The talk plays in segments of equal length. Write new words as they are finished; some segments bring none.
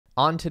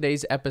On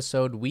today's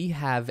episode, we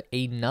have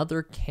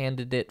another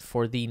candidate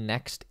for the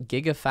next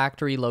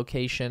Gigafactory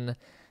location.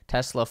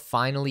 Tesla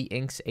finally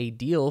inks a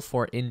deal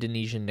for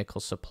Indonesian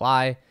nickel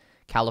supply.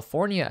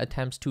 California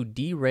attempts to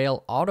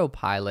derail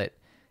Autopilot.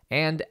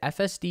 And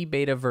FSD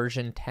beta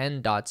version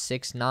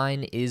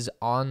 10.69 is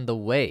on the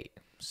way.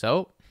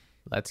 So,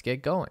 let's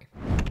get going.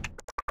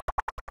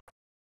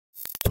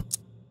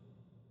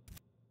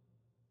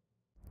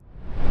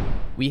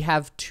 We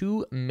have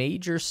two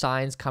major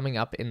signs coming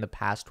up in the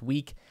past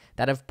week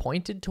that have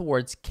pointed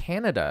towards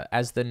Canada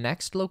as the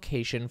next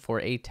location for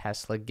a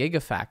Tesla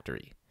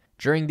Gigafactory.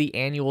 During the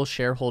annual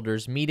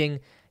shareholders meeting,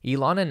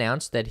 Elon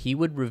announced that he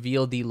would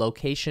reveal the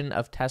location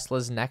of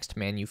Tesla's next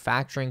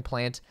manufacturing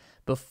plant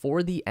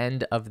before the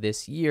end of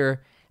this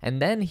year,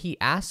 and then he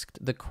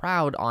asked the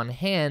crowd on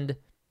hand,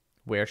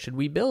 where should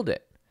we build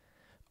it?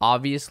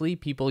 Obviously,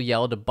 people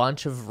yelled a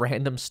bunch of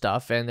random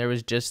stuff and there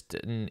was just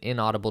an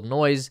inaudible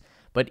noise,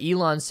 but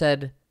Elon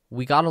said,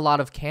 "We got a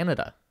lot of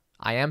Canada.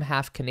 I am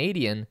half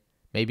Canadian.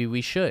 Maybe we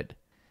should."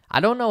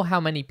 I don't know how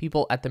many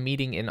people at the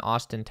meeting in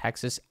Austin,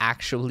 Texas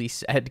actually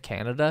said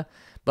Canada,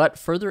 but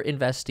further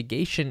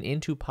investigation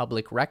into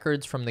public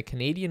records from the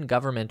Canadian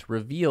government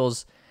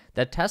reveals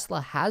that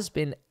Tesla has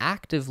been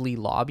actively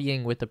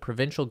lobbying with the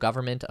provincial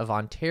government of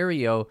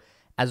Ontario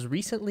as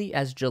recently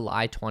as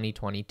July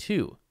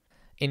 2022.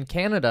 In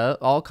Canada,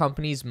 all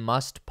companies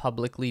must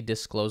publicly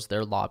disclose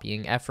their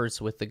lobbying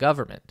efforts with the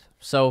government.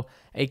 So,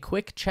 a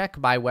quick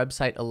check by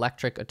website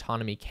Electric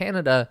Autonomy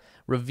Canada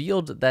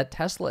revealed that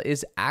Tesla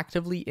is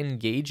actively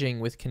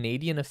engaging with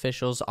Canadian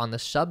officials on the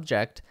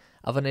subject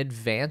of an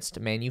advanced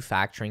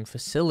manufacturing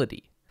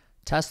facility.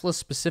 Tesla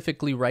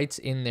specifically writes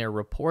in their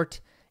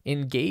report,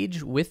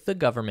 "Engage with the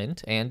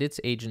government and its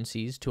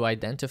agencies to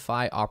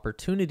identify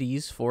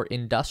opportunities for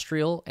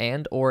industrial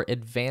and/or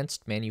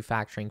advanced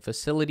manufacturing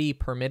facility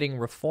permitting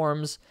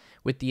reforms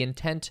with the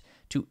intent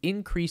to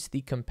increase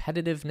the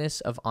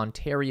competitiveness of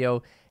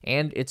Ontario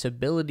and its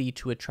ability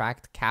to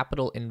attract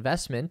capital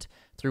investment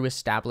through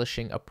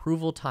establishing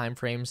approval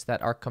timeframes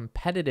that are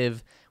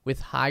competitive with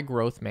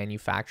high-growth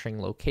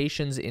manufacturing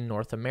locations in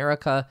North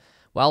America,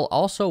 while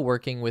also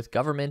working with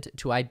government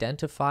to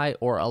identify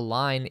or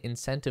align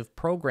incentive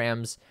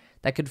programs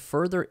that could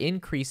further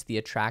increase the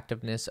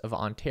attractiveness of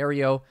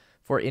Ontario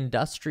for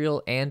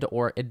industrial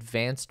and/or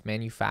advanced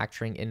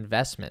manufacturing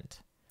investment."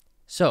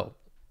 So,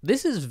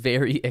 this is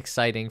very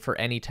exciting for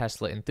any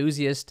Tesla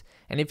enthusiast,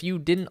 and if you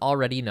didn't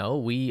already know,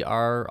 we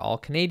are all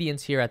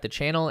Canadians here at the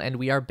channel, and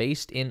we are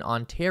based in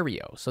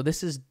Ontario, so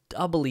this is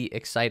doubly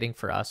exciting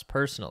for us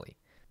personally.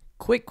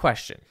 Quick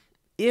question.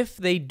 If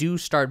they do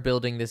start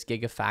building this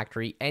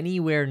Gigafactory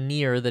anywhere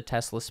near the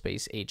Tesla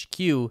Space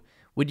HQ,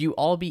 would you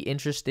all be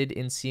interested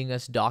in seeing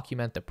us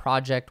document the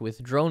project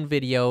with drone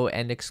video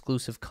and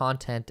exclusive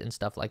content and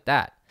stuff like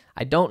that?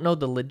 I don't know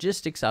the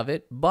logistics of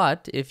it,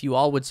 but if you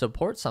all would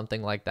support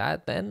something like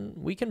that, then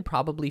we can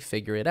probably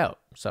figure it out.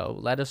 So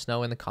let us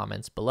know in the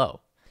comments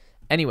below.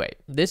 Anyway,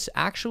 this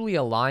actually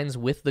aligns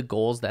with the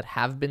goals that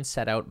have been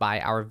set out by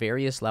our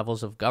various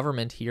levels of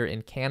government here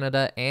in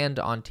Canada and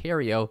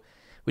Ontario,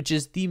 which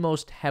is the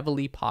most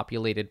heavily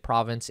populated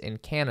province in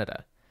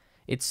Canada.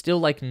 It's still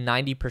like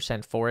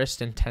 90% forest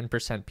and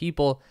 10%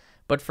 people,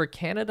 but for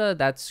Canada,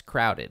 that's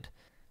crowded.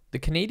 The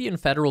Canadian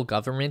federal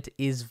government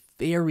is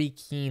very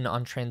keen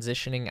on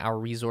transitioning our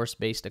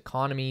resource-based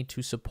economy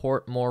to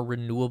support more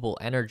renewable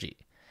energy.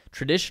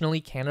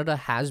 Traditionally, Canada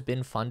has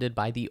been funded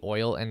by the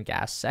oil and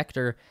gas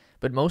sector,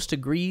 but most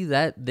agree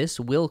that this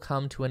will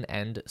come to an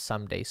end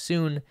someday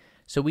soon,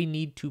 so we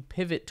need to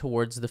pivot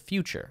towards the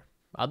future.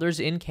 Others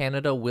in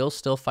Canada will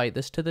still fight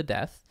this to the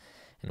death,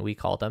 and we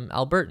call them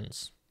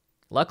Albertans.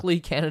 Luckily,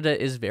 Canada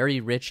is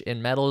very rich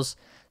in metals.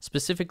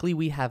 Specifically,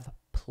 we have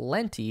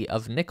plenty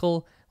of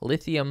nickel,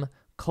 lithium,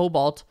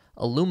 cobalt,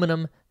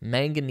 aluminum,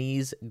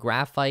 manganese,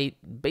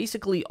 graphite,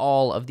 basically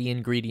all of the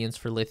ingredients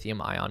for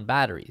lithium-ion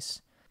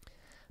batteries.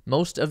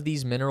 Most of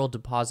these mineral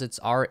deposits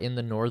are in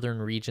the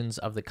northern regions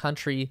of the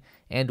country,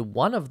 and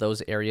one of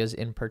those areas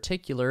in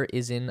particular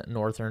is in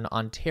northern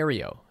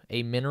Ontario,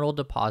 a mineral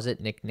deposit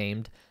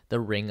nicknamed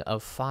the Ring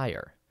of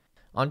Fire.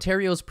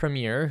 Ontario's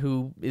premier,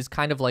 who is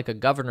kind of like a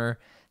governor,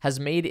 has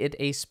made it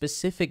a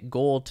specific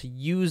goal to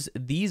use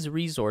these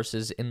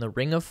resources in the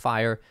Ring of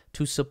Fire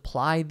to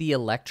supply the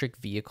electric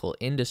vehicle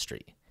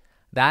industry.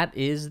 That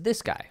is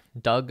this guy,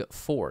 Doug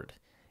Ford.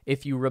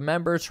 If you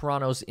remember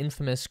Toronto's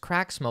infamous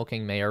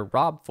crack-smoking mayor,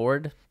 Rob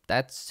Ford,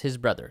 that's his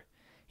brother.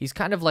 He's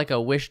kind of like a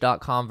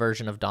Wish.com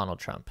version of Donald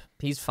Trump.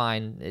 He's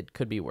fine, it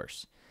could be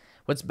worse.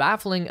 What's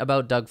baffling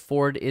about Doug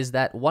Ford is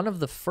that one of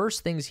the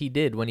first things he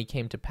did when he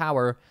came to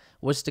power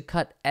was to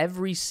cut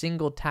every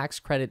single tax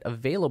credit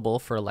available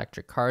for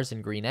electric cars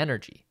and green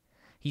energy.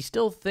 He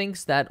still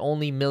thinks that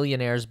only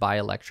millionaires buy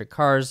electric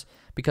cars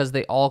because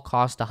they all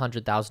cost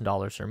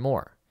 $100,000 or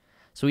more.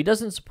 So he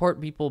doesn't support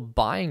people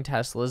buying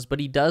Teslas, but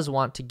he does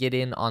want to get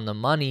in on the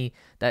money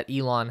that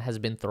Elon has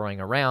been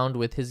throwing around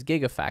with his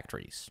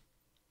gigafactories.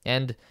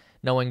 And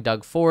knowing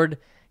Doug Ford,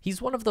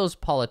 he's one of those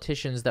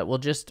politicians that will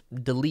just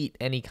delete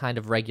any kind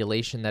of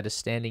regulation that is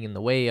standing in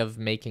the way of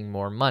making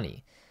more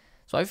money.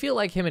 So I feel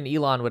like him and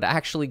Elon would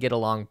actually get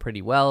along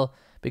pretty well,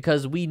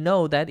 because we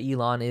know that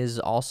Elon is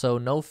also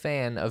no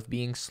fan of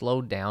being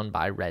slowed down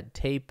by red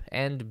tape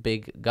and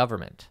big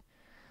government.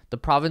 The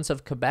province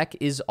of Quebec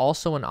is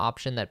also an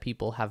option that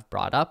people have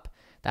brought up.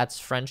 That's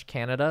French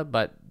Canada,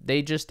 but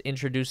they just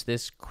introduced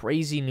this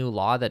crazy new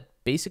law that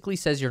basically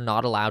says you're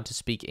not allowed to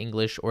speak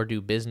English or do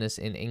business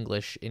in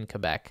English in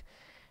Quebec.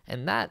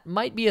 And that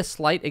might be a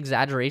slight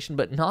exaggeration,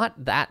 but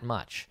not that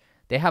much.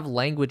 They have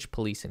language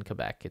police in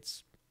Quebec.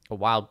 It's a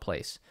wild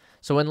place.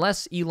 So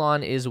unless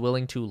Elon is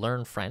willing to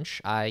learn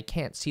French, I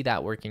can't see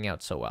that working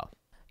out so well.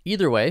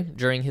 Either way,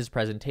 during his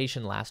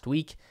presentation last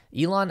week,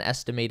 Elon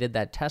estimated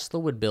that Tesla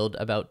would build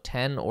about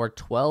 10 or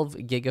 12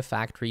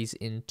 gigafactories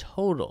in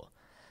total.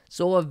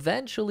 So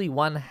eventually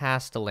one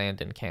has to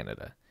land in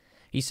Canada.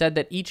 He said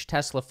that each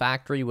Tesla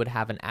factory would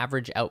have an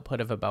average output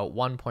of about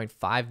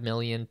 1.5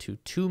 million to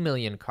 2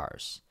 million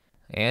cars.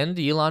 And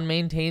Elon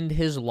maintained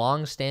his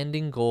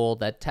long-standing goal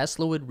that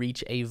Tesla would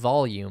reach a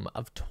volume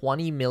of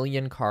 20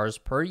 million cars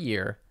per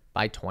year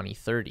by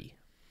 2030.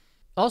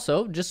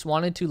 Also, just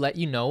wanted to let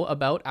you know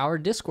about our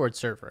Discord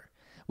server.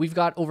 We've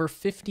got over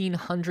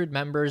 1,500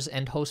 members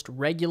and host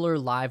regular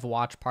live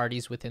watch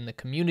parties within the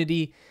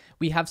community.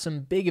 We have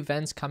some big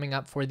events coming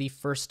up for the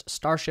first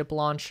Starship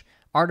launch,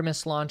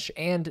 Artemis launch,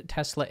 and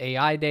Tesla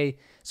AI Day.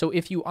 So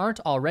if you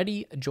aren't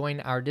already, join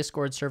our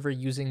Discord server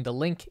using the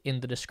link in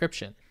the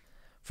description.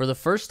 For the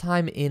first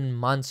time in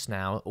months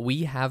now,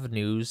 we have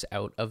news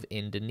out of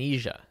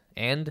Indonesia.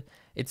 And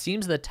it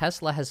seems that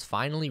Tesla has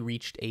finally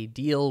reached a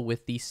deal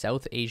with the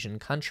South Asian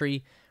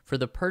country for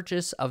the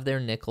purchase of their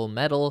nickel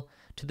metal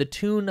to the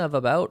tune of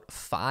about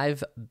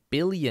 $5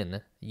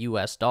 billion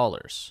US.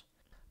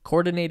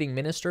 Coordinating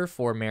Minister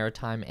for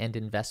Maritime and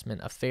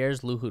Investment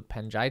Affairs Luhut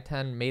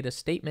Panjaitan made a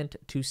statement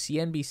to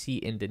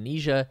CNBC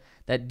Indonesia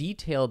that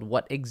detailed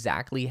what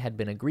exactly had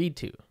been agreed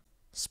to.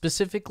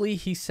 Specifically,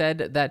 he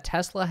said that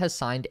Tesla has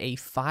signed a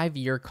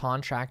 5-year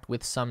contract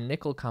with some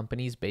nickel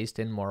companies based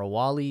in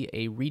Morowali,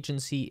 a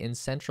regency in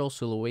central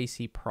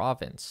Sulawesi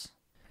province.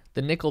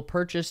 The nickel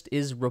purchased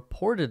is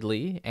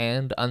reportedly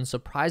and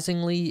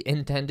unsurprisingly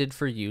intended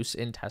for use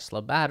in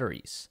Tesla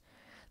batteries.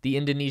 The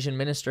Indonesian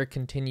minister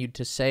continued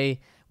to say,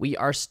 "We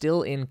are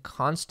still in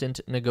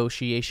constant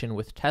negotiation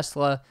with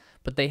Tesla,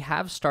 but they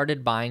have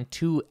started buying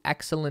 2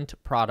 excellent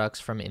products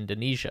from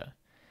Indonesia."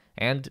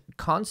 And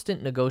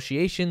constant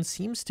negotiation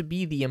seems to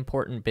be the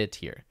important bit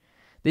here.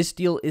 This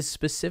deal is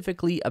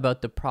specifically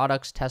about the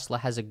products Tesla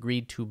has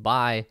agreed to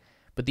buy,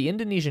 but the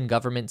Indonesian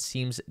government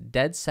seems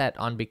dead set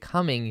on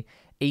becoming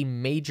a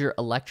major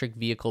electric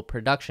vehicle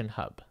production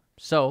hub.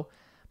 So,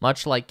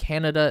 much like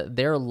Canada,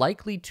 they're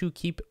likely to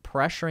keep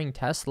pressuring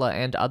Tesla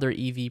and other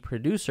EV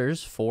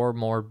producers for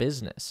more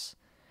business.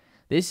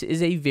 This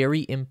is a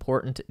very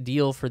important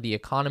deal for the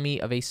economy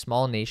of a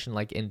small nation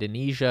like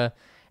Indonesia,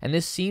 and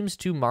this seems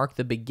to mark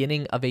the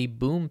beginning of a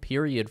boom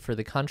period for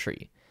the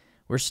country.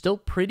 We're still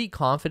pretty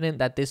confident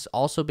that this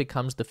also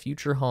becomes the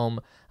future home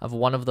of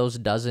one of those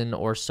dozen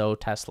or so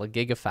Tesla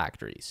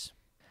gigafactories.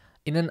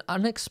 In an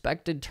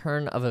unexpected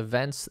turn of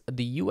events,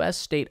 the US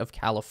state of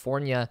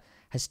California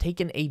has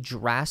taken a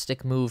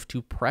drastic move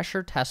to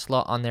pressure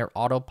Tesla on their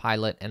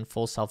Autopilot and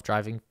full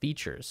self-driving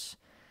features.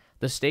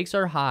 The stakes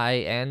are high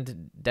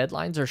and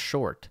deadlines are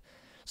short.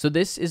 So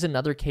this is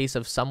another case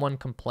of someone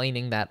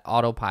complaining that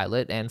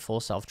Autopilot and full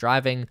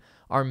self-driving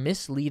are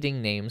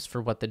misleading names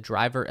for what the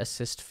driver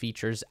assist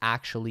features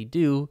actually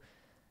do.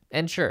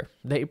 And sure,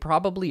 they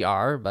probably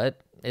are,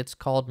 but it's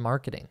called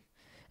marketing.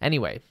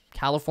 Anyway,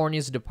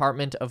 California's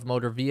Department of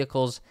Motor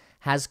Vehicles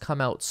has come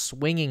out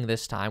swinging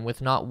this time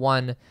with not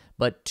one,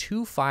 but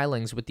 2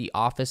 filings with the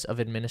Office of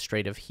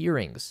Administrative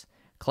Hearings,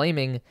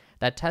 claiming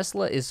that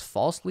Tesla is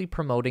falsely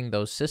promoting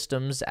those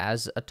systems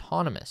as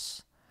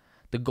autonomous.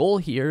 The goal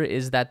here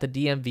is that the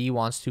DMV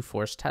wants to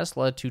force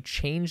Tesla to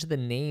change the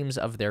names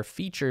of their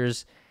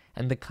features,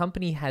 and the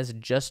company has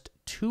just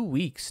 2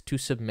 weeks to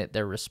submit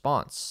their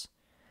response.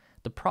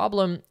 The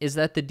problem is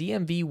that the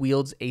DMV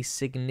wields a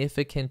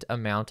significant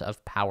amount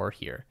of power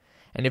here,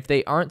 and if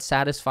they aren't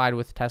satisfied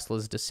with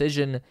Tesla's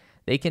decision,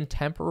 they can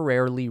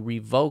temporarily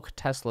revoke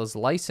Tesla's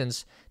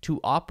license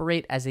to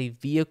operate as a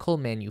vehicle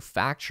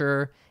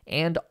manufacturer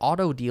and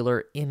auto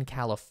dealer in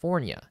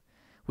California,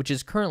 which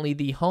is currently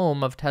the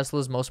home of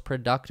Tesla's most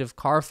productive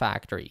car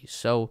factory,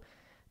 so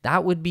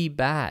that would be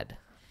bad.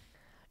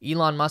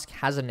 Elon Musk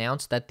has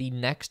announced that the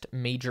next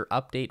major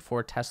update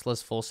for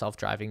Tesla's full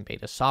self-driving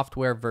beta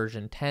software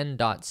version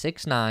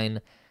 10.69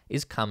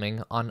 is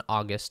coming on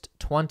August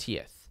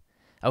 20th.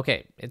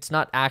 Okay, it's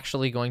not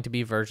actually going to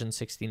be version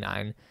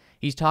 69.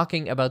 He's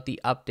talking about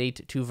the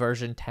update to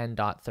version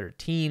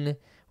 10.13,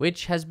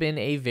 which has been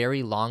a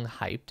very long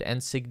hyped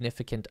and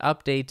significant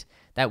update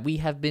that we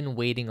have been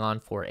waiting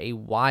on for a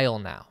while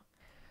now.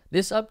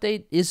 This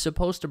update is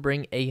supposed to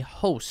bring a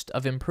host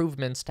of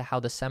improvements to how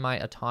the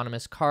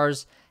semi-autonomous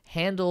cars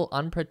handle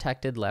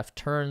unprotected left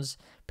turns,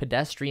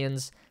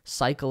 pedestrians,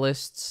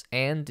 cyclists,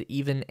 and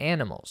even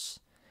animals.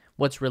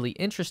 What's really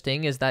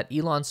interesting is that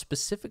Elon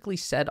specifically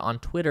said on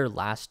Twitter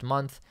last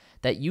month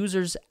that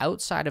users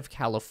outside of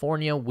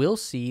California will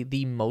see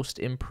the most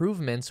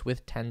improvements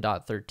with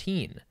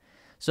 10.13.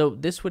 So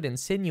this would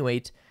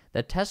insinuate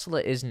that Tesla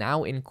is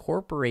now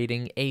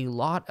incorporating a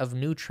lot of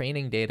new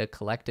training data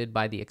collected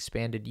by the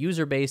expanded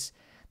user base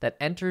that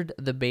entered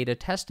the beta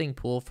testing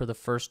pool for the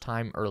first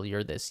time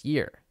earlier this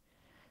year.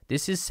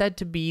 This is said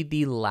to be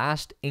the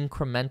last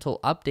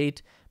incremental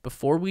update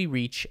before we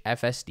reach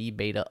FSD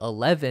Beta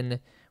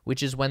 11,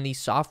 which is when the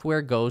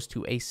software goes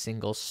to a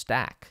single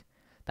stack.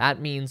 That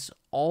means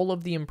all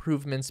of the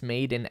improvements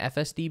made in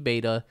FSD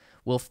Beta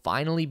will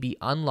finally be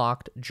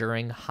unlocked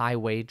during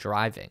highway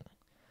driving.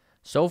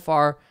 So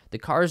far, the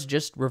cars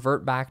just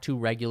revert back to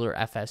regular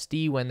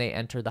FSD when they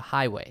enter the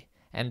highway,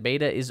 and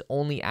Beta is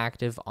only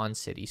active on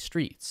city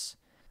streets.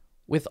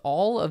 With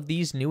all of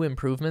these new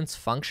improvements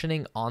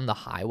functioning on the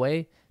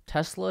highway,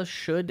 Tesla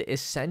should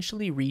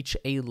essentially reach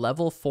a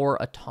level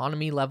 4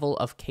 autonomy level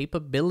of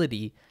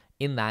capability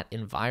in that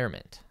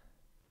environment.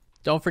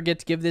 Don't forget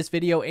to give this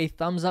video a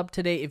thumbs up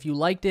today if you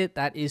liked it.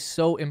 That is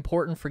so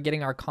important for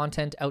getting our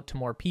content out to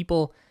more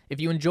people. If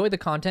you enjoy the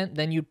content,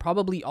 then you'd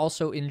probably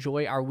also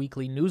enjoy our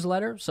weekly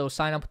newsletter, so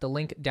sign up with the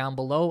link down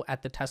below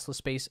at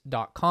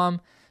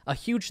theteslaspace.com. A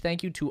huge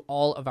thank you to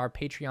all of our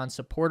Patreon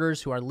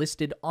supporters who are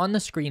listed on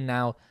the screen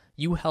now.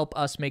 You help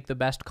us make the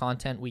best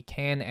content we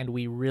can, and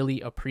we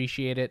really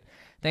appreciate it.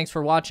 Thanks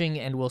for watching,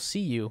 and we'll see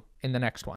you in the next one.